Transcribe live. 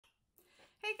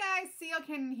Hey guys,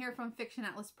 clcannon here from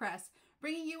Fictionatlas Press,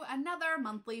 bringing you another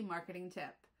monthly marketing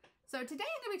tip. So today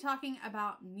I'm going to be talking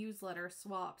about newsletter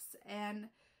swaps, and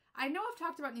I know I've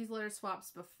talked about newsletter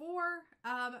swaps before,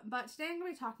 but today I'm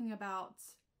going to be talking about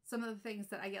some of the things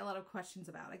that I get a lot of questions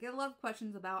about. I get a lot of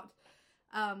questions about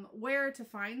where to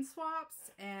find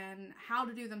swaps and how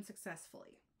to do them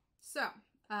successfully. So,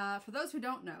 for those who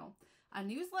don't know, a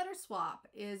newsletter swap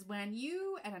is when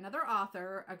you and another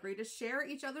author agree to share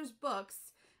each other's books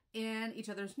in each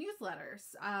other's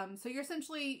newsletters. So you're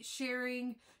essentially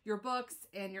sharing your books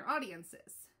and your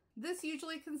audiences. This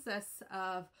usually consists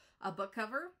of a book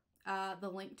cover, the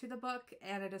link to the book,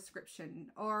 and a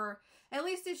description, or at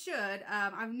least it should.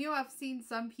 I've seen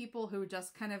some people who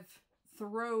just kind of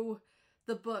throw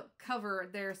the book cover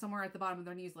there somewhere at the bottom of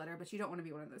their newsletter, but you don't want to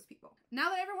be one of those people. Now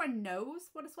that everyone knows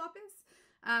what a swap is,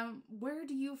 where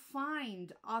do you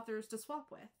find authors to swap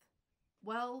with?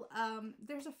 Well,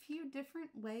 there's a few different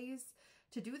ways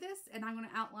to do this, and I'm going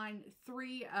to outline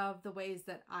 3 of the ways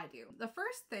that I do. The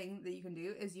first thing that you can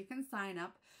do is you can sign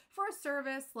up for a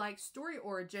service like Story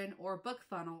Origin or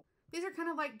BookFunnel. These are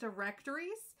kind of like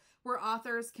directories where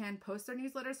authors can post their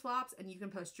newsletter swaps, and you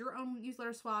can post your own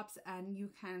newsletter swaps, and you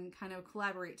can kind of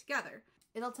collaborate together.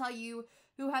 It'll tell you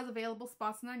who has available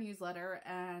spots in their newsletter,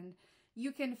 and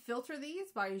you can filter these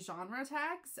by genre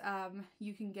tags.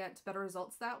 You can get better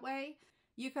results that way.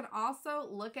 You can also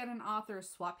look at an author's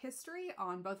swap history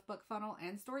on both BookFunnel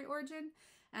and Story Origin,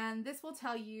 and this will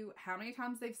tell you how many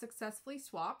times they've successfully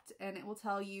swapped, and it will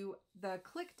tell you the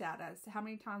click data, so how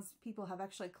many times people have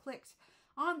actually clicked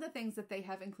on the things that they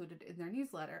have included in their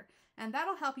newsletter. And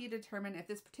that'll help you determine if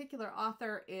this particular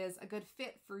author is a good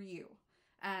fit for you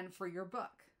and for your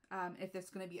book, if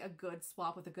it's going to be a good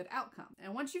swap with a good outcome.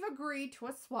 And once you've agreed to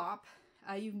a swap,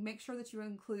 you make sure that you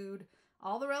include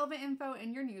all the relevant info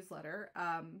in your newsletter.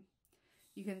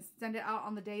 You can send it out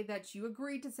on the day that you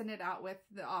agreed to send it out with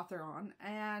the author on,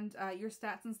 and your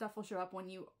stats and stuff will show up when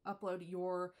you upload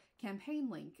your campaign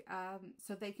link,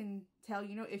 so they can tell,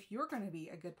 if you're going to be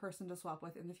a good person to swap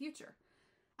with in the future.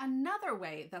 Another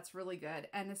way that's really good,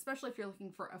 and especially if you're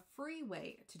looking for a free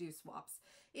way to do swaps,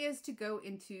 is to go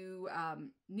into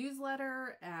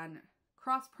newsletter and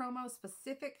cross-promo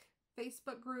specific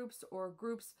Facebook groups or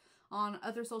groups on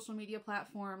other social media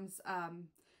platforms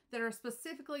that are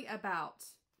specifically about,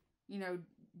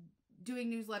 doing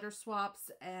newsletter swaps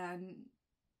and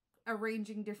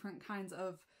arranging different kinds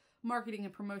of marketing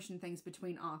and promotion things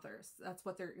between authors. That's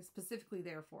what they're specifically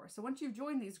there for. So once you've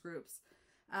joined these groups,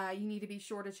 you need to be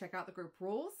sure to check out the group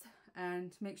rules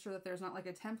and make sure that there's not like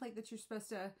a template that you're supposed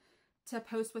to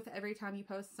post with every time you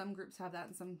post. Some groups have that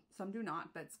and some do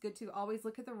not, but it's good to always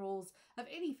look at the rules of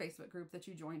any Facebook group that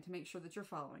you join to make sure that you're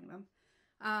following them.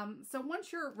 So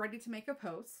once you're ready to make a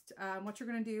post, what you're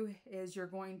going to do is you're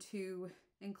going to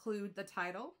include the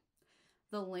title,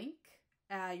 the link,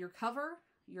 your cover,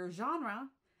 your genre,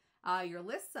 your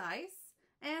list size,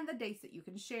 and the dates that you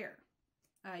can share.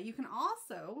 You can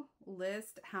also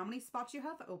list how many spots you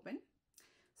have open,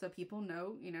 so people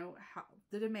know, how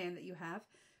the demand that you have.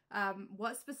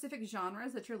 What specific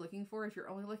genres that you're looking for. If you're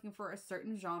only looking for a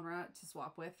certain genre to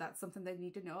swap with, that's something they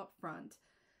need to know up front.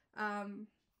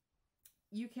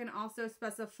 You can also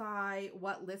specify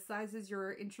what list sizes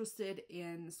you're interested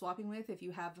in swapping with. If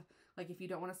you have, if you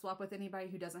don't want to swap with anybody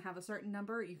who doesn't have a certain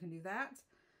number, you can do that.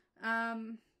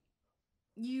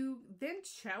 You then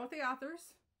chat with the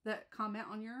authors that comment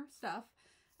on your stuff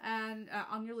and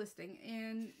on your listing,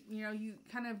 and you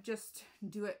kind of just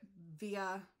do it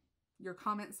via your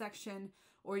comment section,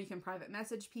 or you can private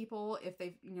message people if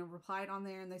they've replied on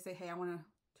there and they say, hey, I want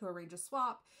to arrange a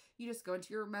swap. You just go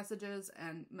into your messages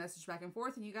and message back and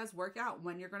forth, and you guys work out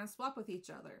when you're going to swap with each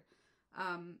other.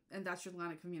 And that's your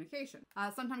line of communication.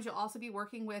 Sometimes you'll also be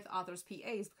working with authors'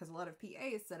 PAs, because a lot of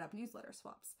PAs set up newsletter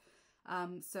swaps.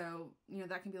 So,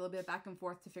 that can be a little bit back and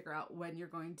forth to figure out when you're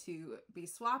going to be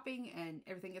swapping, and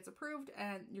everything gets approved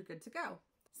and you're good to go.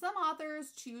 Some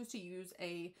authors choose to use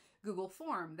a Google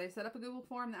form. They set up a Google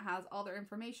form that has all their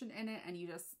information in it, and you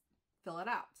just fill it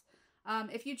out.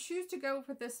 If you choose to go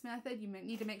with this method, you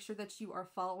need to make sure that you are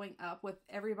following up with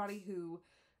everybody who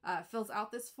fills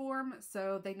out this form,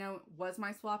 so they know, was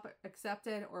my swap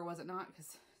accepted or was it not?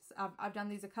 Because I've done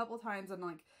these a couple times. I'm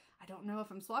like, I don't know if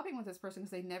I'm swapping with this person,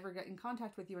 because they never get in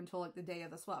contact with you until the day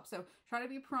of the swap. So try to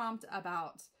be prompt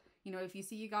about, if you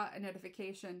see you got a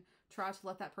notification, try to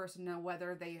let that person know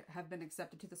whether they have been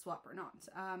accepted to the swap or not.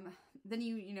 Then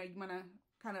you want to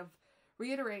kind of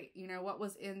reiterate, what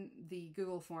was in the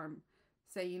Google form.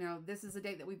 Say, this is the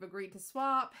date that we've agreed to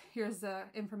swap. Here's the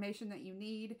information that you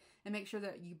need, and make sure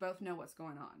that you both know what's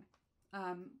going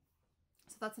on.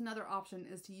 So that's another option,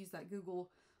 is to use that Google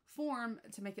form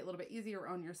to make it a little bit easier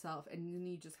on yourself, and then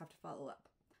you just have to follow up.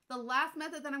 The last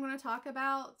method that I'm going to talk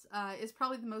about is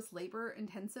probably the most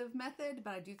labor-intensive method,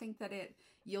 but I do think that it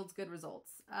yields good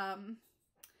results.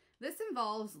 This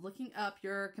involves looking up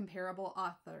your comparable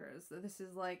authors. This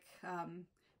is like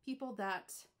people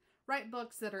that write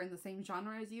books that are in the same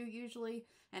genre as you usually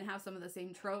and have some of the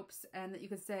same tropes, and that you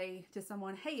could say to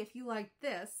someone, hey, if you like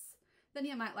this, then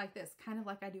you might like this, kind of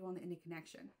like I do on the Indie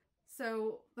Connection.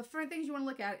 So the first things you want to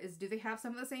look at is, do they have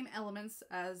some of the same elements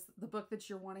as the book that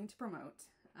you're wanting to promote?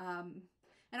 And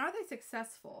are they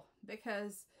successful?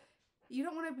 Because you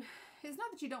don't want to, it's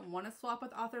not that you don't want to swap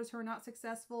with authors who are not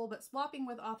successful, but swapping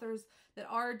with authors that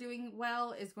are doing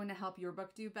well is going to help your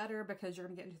book do better, because you're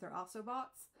going to get into their also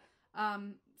bots.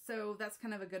 So that's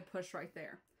kind of a good push right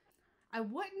there. I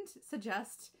wouldn't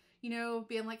suggest,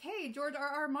 being like, hey, George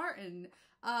R.R. Martin,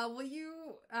 will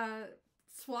you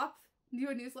do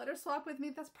a newsletter swap with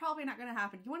me? That's probably not going to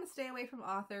happen. You want to stay away from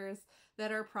authors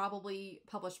that are probably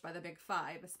published by the big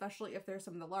five, especially if there's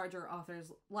some of the larger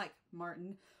authors like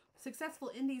Martin.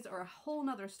 Successful indies are a whole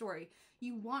nother story.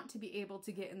 You want to be able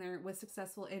to get in there with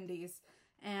successful indies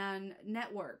and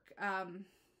network,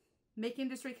 make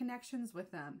industry connections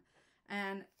with them.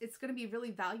 And it's going to be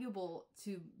really valuable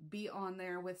to be on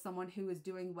there with someone who is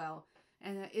doing well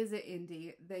and is an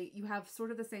indie. You have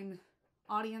sort of the same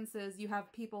audiences. You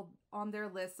have people on their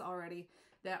lists already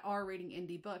that are reading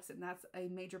indie books, and that's a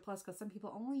major plus, because some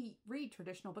people only read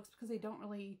traditional books because they don't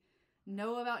really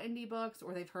know about indie books,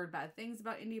 or they've heard bad things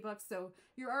about indie books. So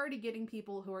you're already getting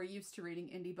people who are used to reading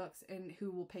indie books and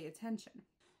who will pay attention.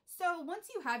 So once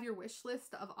you have your wish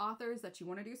list of authors that you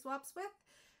want to do swaps with,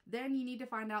 then you need to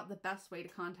find out the best way to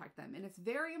contact them. And it's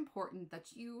very important that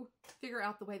you figure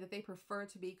out the way that they prefer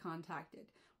to be contacted.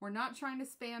 We're not trying to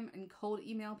spam and cold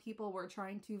email people. We're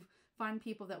trying to find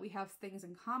people that we have things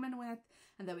in common with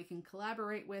and that we can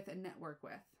collaborate with and network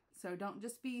with. So don't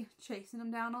just be chasing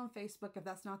them down on Facebook if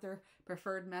that's not their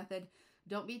preferred method.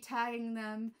 Don't be tagging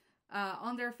them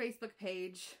on their Facebook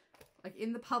page, like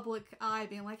in the public eye,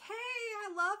 being like, hey,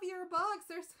 I love your books.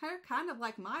 They're kind of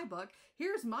like my book.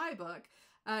 Here's my book.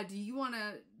 Do you want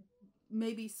to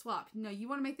maybe swap? No, you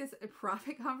want to make this a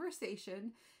private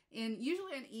conversation, and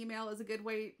usually an email is a good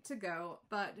way to go,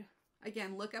 but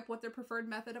again, look up what their preferred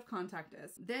method of contact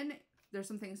is. Then there's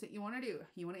some things that you want to do.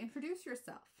 You want to introduce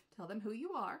yourself. Tell them who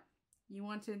you are. You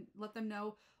want to let them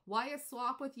know why a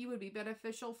swap with you would be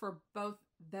beneficial for both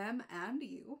them and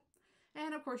you.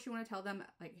 And of course, you want to tell them,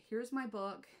 like, here's my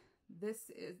book.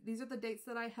 These are the dates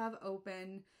that I have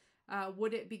open.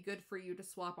 Would it be good for you to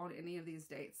swap on any of these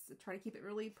dates? So try to keep it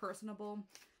really personable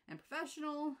and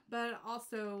professional, but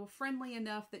also friendly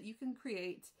enough that you can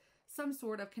create some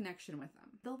sort of connection with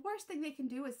them. The worst thing they can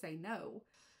do is say no.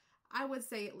 I would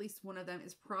say at least one of them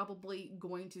is probably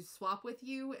going to swap with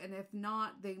you, and if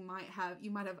not,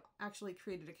 you might have actually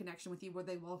created a connection with you where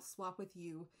they will swap with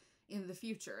you in the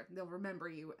future. They'll remember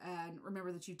you and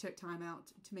remember that you took time out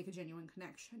to make a genuine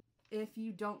connection. If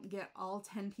you don't get all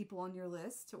 10 people on your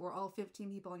list or all 15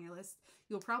 people on your list,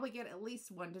 you'll probably get at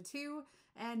least 1 to 2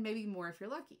 and maybe more if you're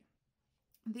lucky.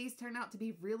 These turn out to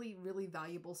be really, really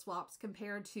valuable swaps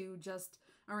compared to just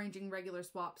arranging regular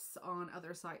swaps on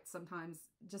other sites. Sometimes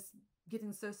just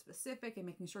getting so specific and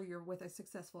making sure you're with a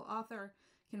successful author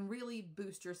can really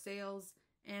boost your sales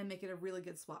and make it a really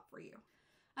good swap for you.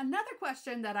 Another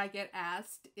question that I get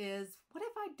asked is, what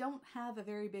if I don't have a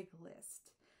very big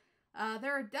list?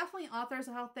 There are definitely authors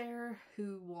out there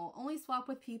who will only swap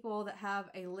with people that have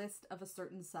a list of a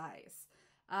certain size.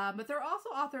 But there are also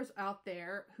authors out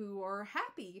there who are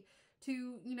happy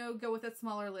to, go with a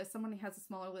smaller list. Someone who has a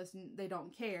smaller list and they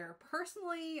don't care.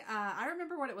 Personally, I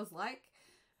remember what it was like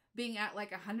being at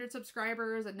like 100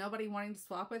 subscribers and nobody wanting to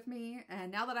swap with me.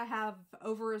 And now that I have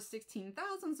over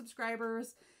 16,000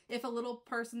 subscribers, if a little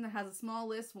person that has a small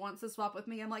list wants to swap with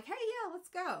me, I'm like, hey, yeah, let's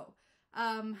go.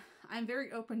 I'm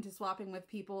very open to swapping with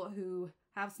people who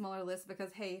have smaller lists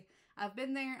because, hey, I've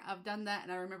been there, I've done that,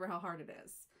 and I remember how hard it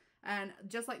is. And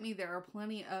just like me, there are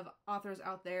plenty of authors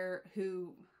out there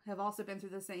who have also been through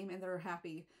the same and they're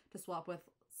happy to swap with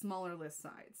smaller list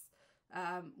size.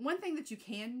 One thing that you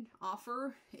can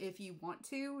offer if you want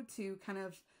to kind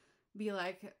of be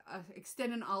like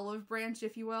extend an olive branch,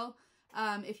 if you will.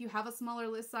 If you have a smaller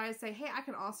list size, say, hey, I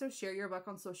can also share your book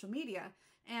on social media.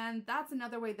 And that's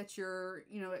another way that you're,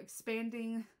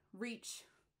 expanding reach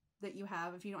that you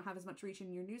have. If you don't have as much reach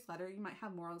in your newsletter, you might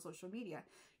have more on social media.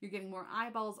 You're getting more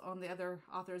eyeballs on the other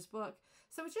author's book.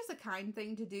 So it's just a kind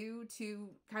thing to do to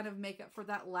kind of make up for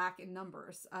that lack in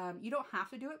numbers. You don't have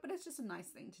to do it, but it's just a nice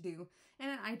thing to do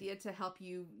and an idea to help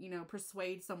you,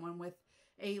 persuade someone with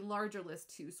a larger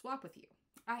list to swap with you.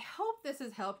 I hope this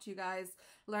has helped you guys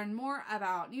learn more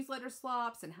about newsletter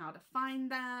swaps and how to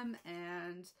find them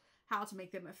and how to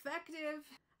make them effective.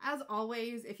 As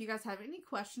always, if you guys have any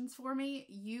questions for me,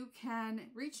 you can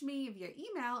reach me via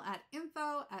email at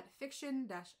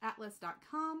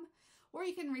info@fiction-atlas.com, or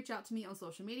you can reach out to me on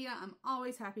social media. I'm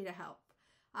always happy to help.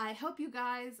 I hope you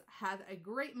guys have a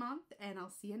great month, and I'll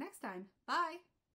see you next time. Bye!